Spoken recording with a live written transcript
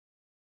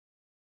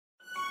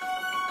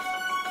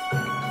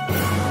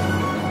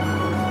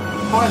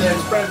Hi there,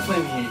 it's Brad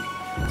Flynn here.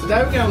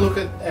 Today we're going to look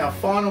at our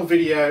final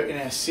video in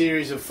our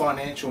series of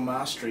financial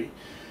mastery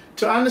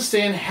to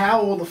understand how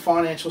all the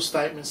financial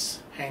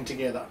statements hang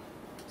together.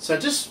 So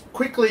just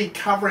quickly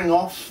covering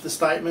off the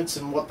statements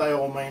and what they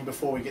all mean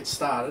before we get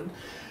started.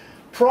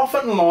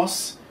 Profit and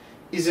loss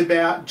is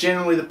about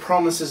generally the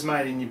promises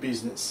made in your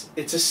business.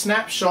 It's a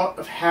snapshot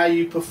of how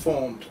you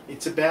performed.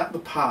 It's about the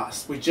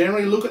past. We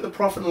generally look at the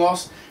profit and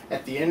loss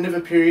at the end of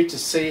a period to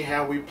see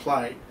how we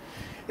played.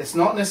 It's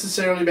not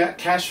necessarily about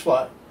cash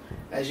flow,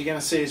 as you're going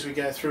to see as we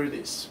go through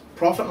this.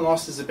 Profit and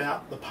loss is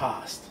about the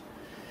past.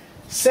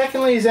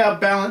 Secondly is our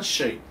balance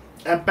sheet.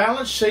 Our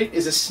balance sheet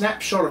is a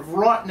snapshot of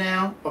right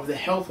now of the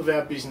health of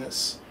our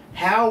business.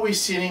 How are we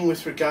sitting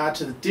with regard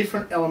to the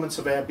different elements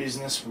of our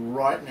business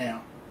right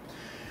now?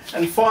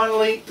 And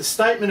finally, the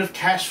statement of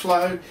cash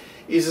flow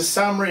is a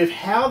summary of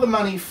how the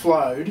money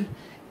flowed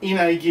in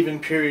a given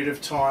period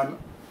of time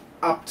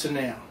up to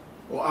now,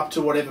 or up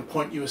to whatever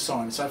point you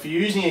assign. So if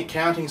you're using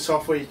accounting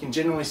software, you can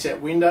generally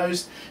set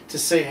windows to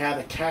see how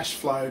the cash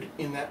flowed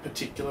in that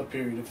particular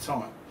period of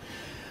time.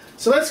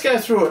 So let's go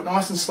through it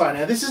nice and slow.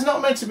 Now this is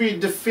not meant to be a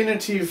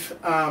definitive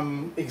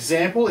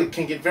example. It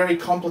can get very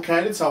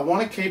complicated, so I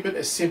want to keep it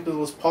as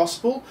simple as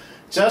possible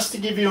just to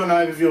give you an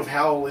overview of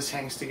how all this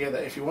hangs together.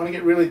 If you want to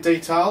get really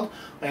detailed,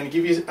 I'm going to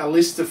give you a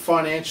list of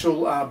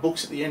financial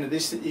books at the end of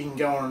this that you can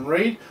go on and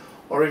read,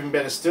 or even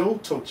better still,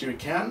 talk to your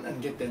accountant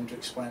and get them to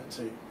explain it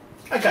to you.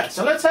 Okay,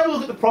 so let's have a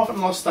look at the profit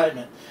and loss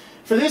statement.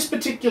 For this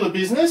particular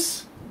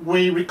business,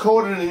 we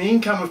recorded an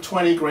income of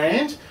 20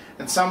 grand,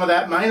 and some of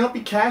that may not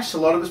be cash. A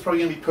lot of it's probably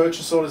going to be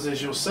purchase orders,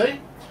 as you'll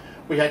see.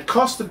 We had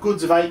cost of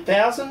goods of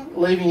 8,000,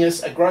 leaving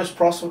us a gross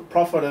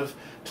profit of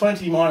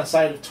 20 minus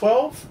 8 of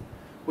 12.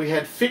 We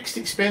had fixed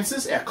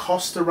expenses, our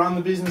cost to run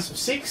the business of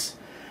 6,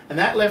 and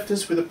that left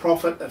us with a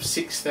profit of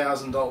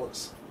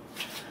 $6,000.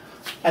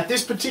 At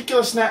this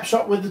particular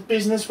snapshot with the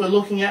business we're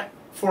looking at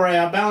for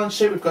our balance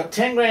sheet, we've got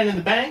 10 grand in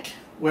the bank,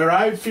 we're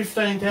owed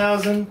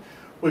 15,000,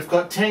 we've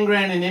got 10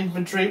 grand in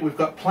inventory, we've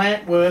got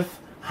plant worth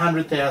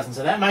 100,000.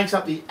 So that makes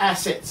up the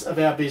assets of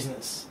our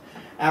business.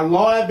 Our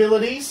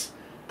liabilities,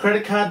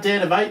 credit card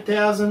debt of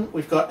 8,000,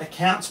 we've got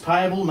accounts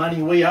payable,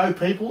 money we owe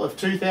people, of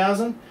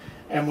 2,000,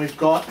 and we've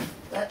got,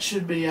 that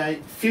should be a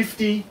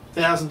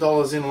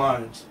 $50,000 in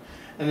loans.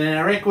 And then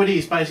our equity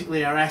is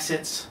basically our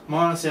assets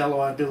minus our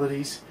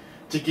liabilities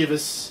to give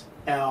us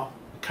our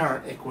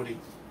current equity.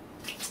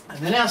 And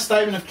then our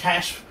statement of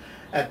cash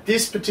at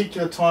this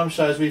particular time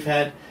shows we've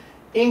had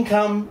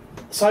income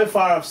so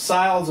far of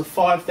sales of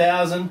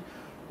 5,000,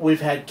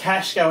 we've had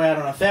cash go out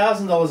on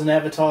 $1,000 in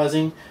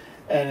advertising,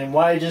 and in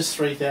wages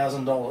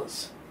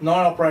 $3,000.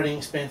 Non-operating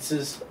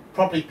expenses,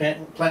 property,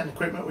 plant and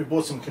equipment, we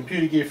bought some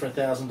computer gear for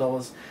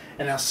 $1,000,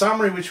 and our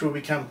summary, which will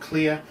become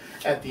clear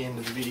at the end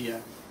of the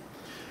video.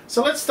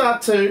 So let's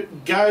start to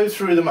go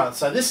through the month.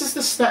 So this is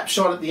the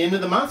snapshot at the end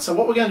of the month. So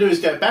what we're going to do is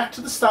go back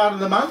to the start of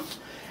the month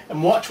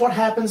and watch what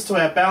happens to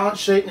our balance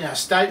sheet and our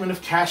statement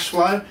of cash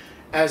flow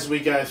as we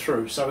go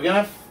through. So we're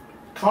going to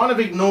kind of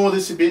ignore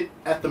this a bit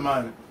at the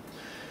moment.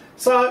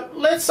 So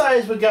let's say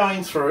as we're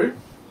going through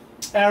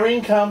our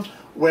income,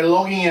 we're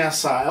logging our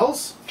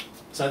sales.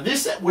 So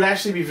this would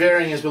actually be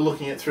varying as we're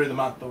looking at through the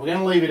month, but we're going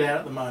to leave it out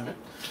at the moment.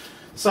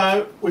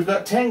 So we've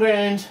got 10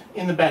 grand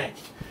in the bank.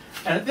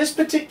 And at this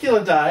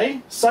particular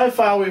day, so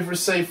far we've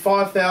received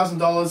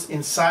 $5,000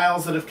 in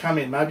sales that have come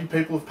in. Maybe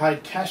people have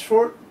paid cash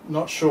for it,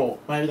 not sure.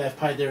 Maybe they've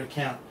paid their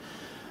account.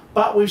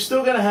 But we're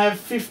still going to have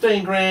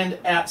 15 grand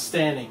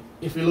outstanding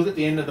if we look at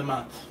the end of the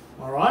month.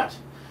 All right?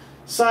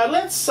 So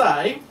let's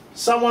say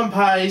someone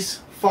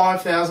pays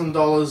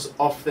 $5,000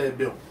 off their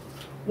bill.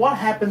 What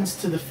happens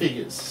to the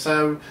figures?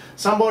 So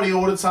somebody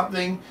ordered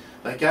something,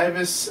 they gave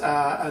us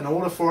an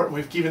order for it, and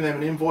we've given them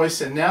an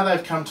invoice, and now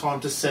they've come time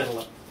to settle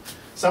it.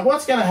 So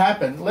what's going to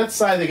happen, let's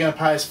say they're going to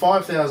pay us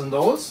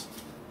 $5,000.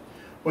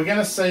 We're going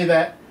to see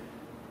that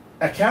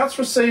accounts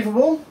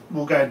receivable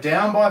will go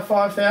down by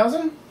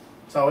 5,000,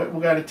 so it will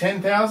go to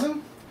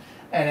 10,000,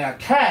 and our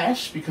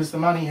cash, because the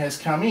money has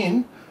come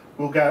in,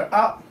 will go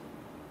up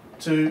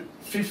to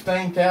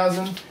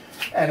 15,000,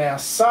 and our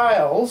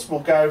sales will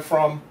go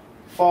from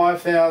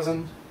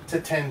 5,000 to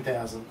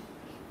 10,000.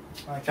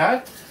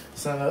 Okay,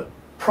 so the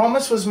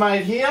promise was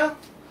made here,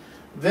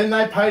 then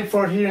they paid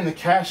for it here, and the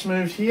cash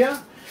moved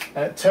here,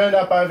 and it turned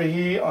up over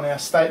here on our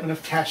statement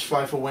of cash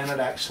flow for when it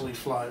actually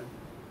flowed.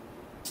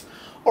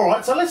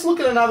 Alright, so let's look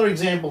at another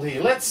example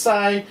here. Let's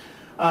say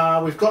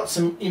we've got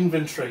some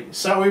inventory.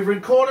 So we've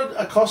recorded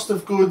a cost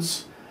of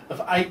goods of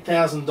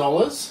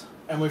 $8,000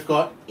 and we've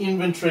got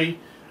inventory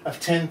of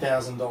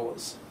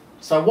 $10,000.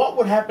 So what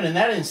would happen in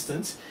that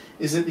instance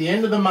is at the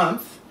end of the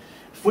month,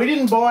 if we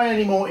didn't buy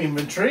any more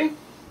inventory,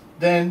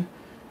 then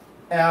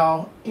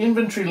our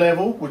inventory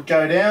level would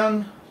go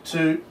down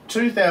to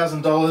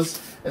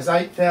 $2,000 as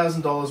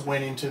 $8,000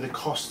 went into the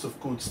cost of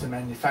goods to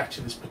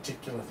manufacture this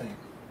particular thing.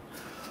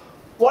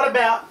 What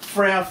about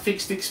for our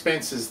fixed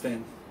expenses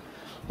then?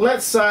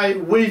 Let's say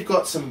we've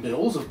got some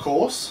bills, of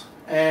course,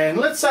 and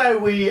let's say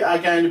we are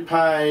going to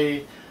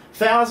pay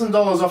 $1,000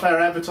 off our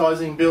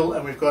advertising bill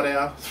and we've got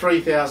our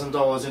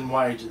 $3,000 in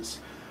wages.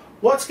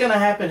 what's going to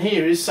happen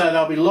here is, so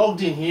they'll be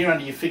logged in here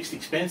under your fixed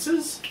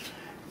expenses.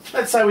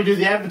 Let's say we do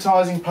the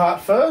advertising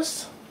part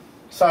first.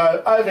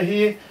 So over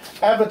here,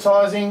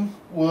 advertising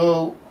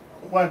won't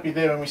be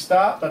there when we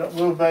start, but it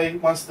will be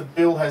once the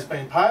bill has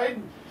been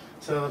paid.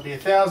 So there'll be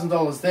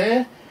 $1,000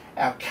 there.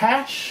 Our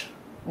cash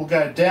will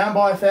go down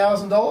by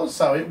 $1,000,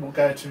 so it will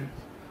go to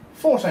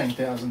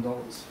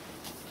 $14,000.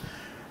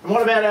 And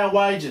what about our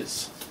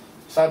wages?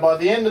 So by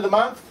the end of the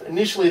month,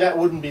 initially that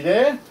wouldn't be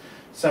there.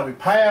 So we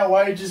pay our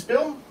wages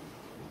bill.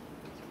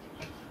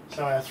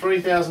 So our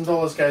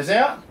 $3,000 goes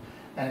out,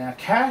 and our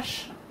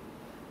cash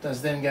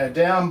does then go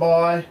down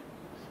by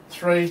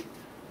 $3,000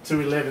 to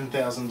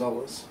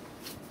 $11,000.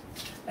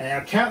 And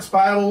our accounts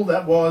payable,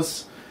 that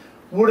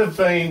would have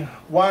been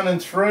 1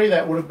 and 3,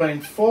 that would have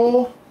been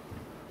 4,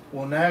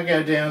 will now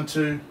go down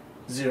to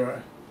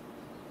 0,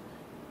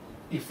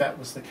 if that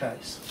was the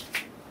case.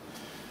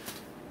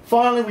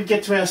 Finally, we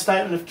get to our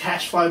statement of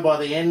cash flow by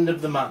the end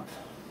of the month.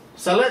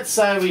 So let's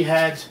say we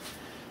had,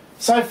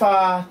 so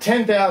far,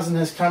 10,000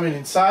 has come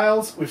in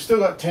sales. We've still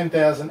got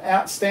 10,000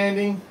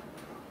 outstanding.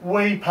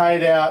 We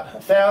paid out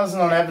 1,000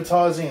 on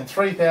advertising and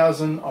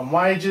 3,000 on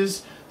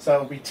wages. So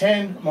it'll be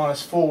 10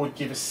 minus 4 would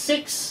give us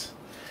 6.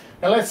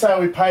 Now let's say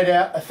we paid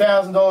out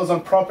 $1,000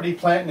 on property,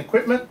 plant and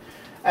equipment.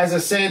 As I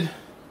said,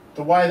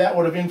 the way that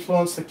would have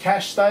influenced the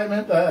cash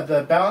statement,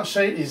 the balance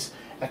sheet, is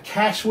our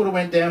cash would have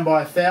went down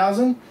by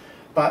 1,000,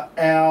 but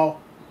our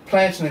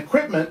plant and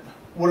equipment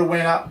would have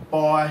went up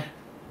by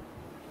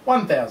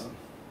 1,000.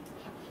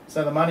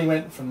 So the money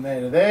went from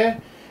there to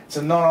there. It's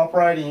a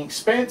non-operating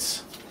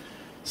expense.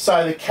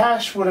 So the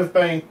cash would have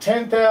been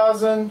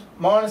 10,000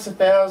 minus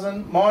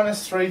 1,000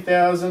 minus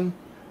 3,000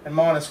 and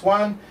minus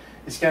 1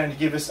 is going to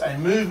give us a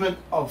movement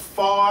of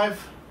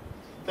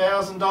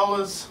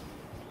 $5,000.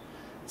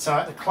 So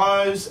at the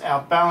close,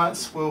 our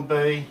balance will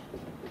be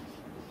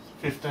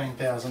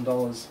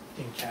 $15,000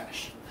 in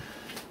cash.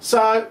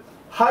 So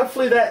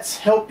hopefully that's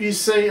helped you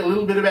see a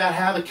little bit about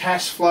how the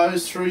cash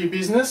flows through your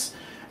business.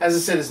 As I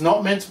said, it's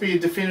not meant to be a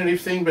definitive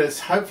thing, but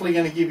it's hopefully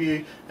going to give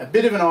you a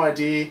bit of an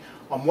idea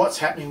on what's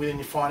happening within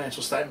your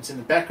financial statements in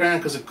the background,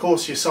 because of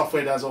course your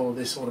software does all of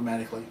this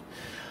automatically.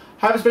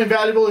 Hope it's been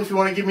valuable. If you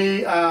want to give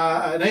me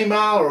an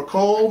email or a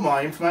call,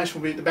 my information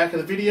will be at the back of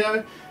the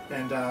video,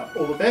 and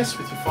all the best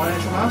with your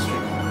financial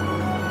mastery.